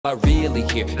I really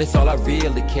hear, that's all I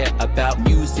really care about.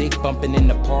 Music bumping in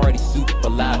the party, super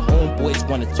loud. Homeboys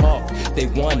wanna talk, they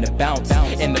wanna bounce,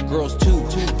 and the girls too,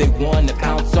 they wanna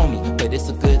pounce on me. But it's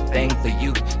a good thing for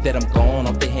you that I'm gone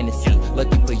off the Hennessy.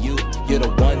 Lucky for you, you're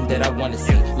the one that I wanna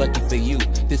see. Lucky for you,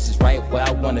 this is right where I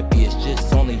wanna be. It's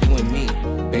just only you and me.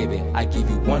 Baby, I give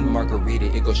you one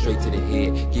margarita, it goes straight to the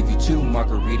head. Give you two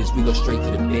margaritas, we go straight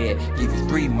to the bed. Give you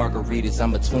three margaritas,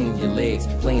 I'm between your legs,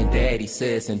 playing Daddy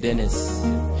Says, and then it's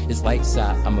lights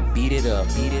out, I'ma beat it up,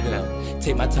 beat it up.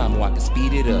 Take my time, I can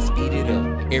speed it up, speed it up.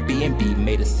 Airbnb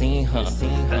made a scene, huh?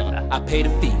 I paid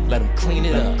a fee, let them clean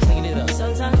it up, clean it up.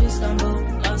 Sometimes we stumble,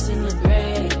 lost in the